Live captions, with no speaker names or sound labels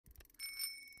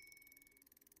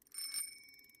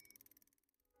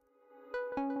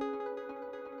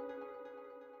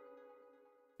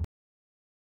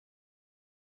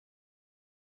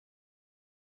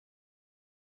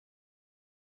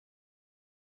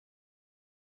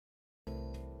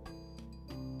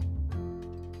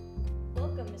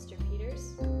Mr.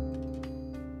 Peters.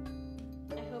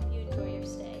 I hope you enjoy your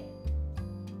stay.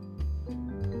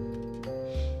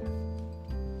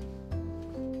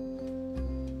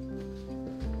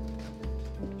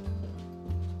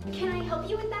 Can I help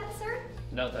you with that, sir?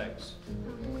 No thanks.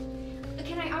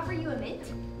 Can I offer you a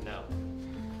mint? No.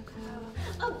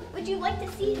 Oh, would you like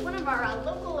to see one of our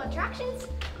local attractions?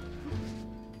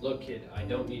 Look, kid, I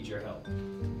don't need your help. Do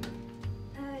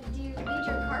you need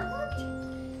your car parked?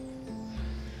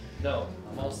 No,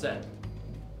 I'm all set.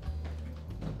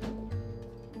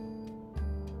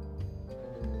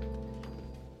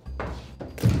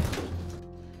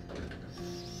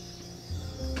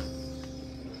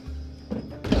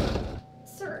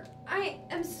 Sir, I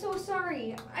am so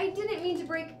sorry. I didn't mean to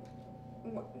break...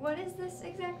 What is this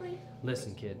exactly?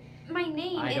 Listen, kid. My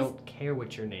name I is... don't care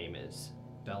what your name is,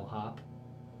 bellhop.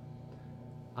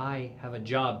 I have a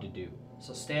job to do,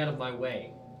 so stay out of my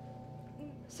way.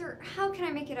 Sir, how can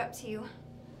I make it up to you?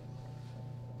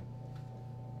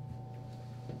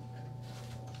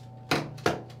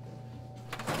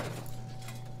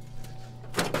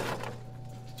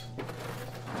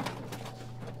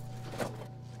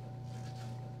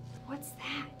 What's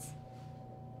that?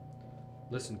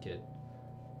 Listen, kid.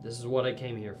 This is what I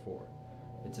came here for.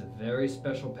 It's a very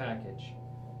special package.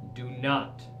 Do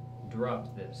not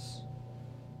drop this.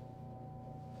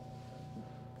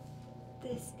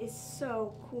 This is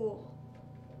so cool.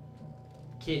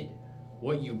 Kid,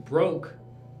 what you broke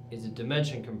is a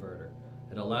dimension converter.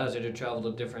 It allows you to travel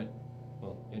to different,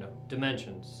 well,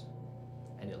 dimensions.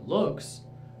 And it looks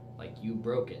like you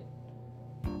broke it.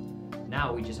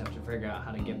 Now we just have to figure out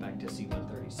how to get back to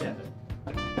C-137.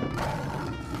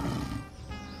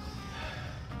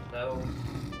 No.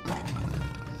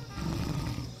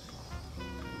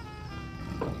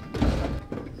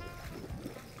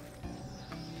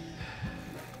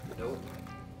 Nope.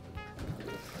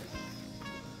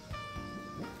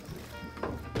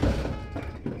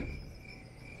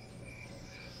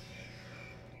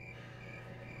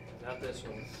 Not this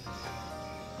one.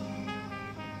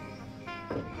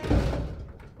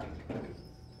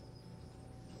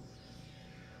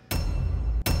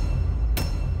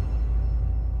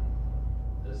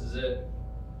 This is it.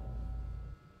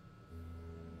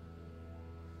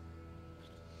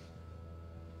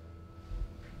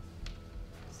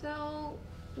 So,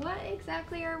 what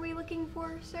exactly are we looking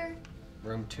for, sir?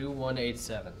 Room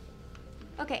 2187.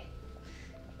 Okay.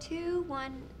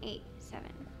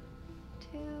 2187.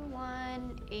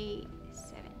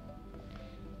 2187.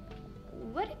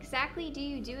 What exactly do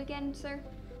you do again, sir?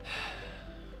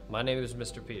 My name is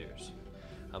Mr. Peters.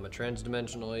 I'm a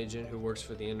transdimensional agent who works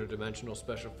for the Interdimensional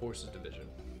Special Forces Division.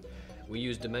 We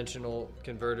use dimensional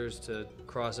converters to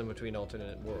cross in between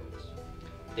alternate worlds.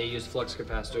 They use flux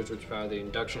capacitors, which power the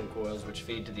induction coils, which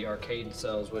feed to the arcade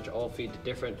cells, which all feed to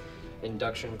different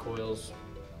induction coils.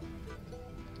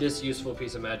 This useful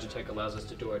piece of magitech allows us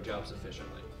to do our jobs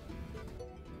efficiently.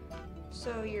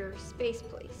 So you're space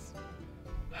police.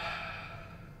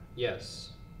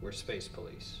 Yes, we're space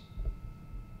police.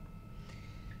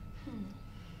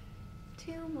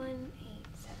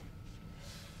 2187.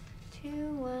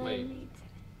 2187.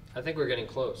 I think we're getting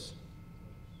close.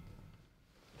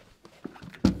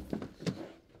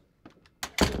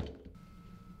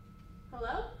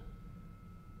 Hello?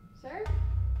 Sir?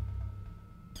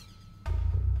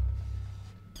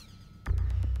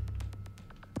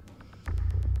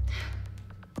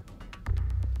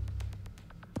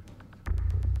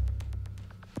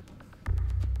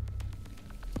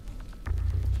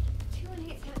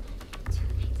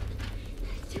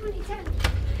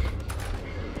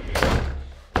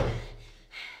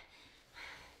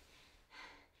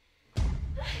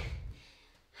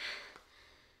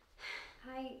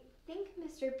 I think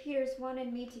Mr. Peters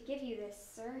wanted me to give you this,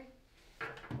 sir.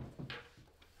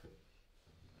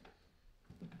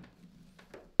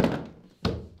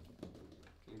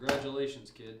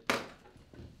 Congratulations, kid.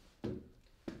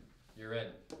 You're in.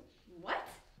 What?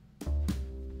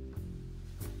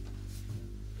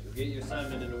 You'll get your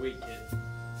assignment in a week, kid.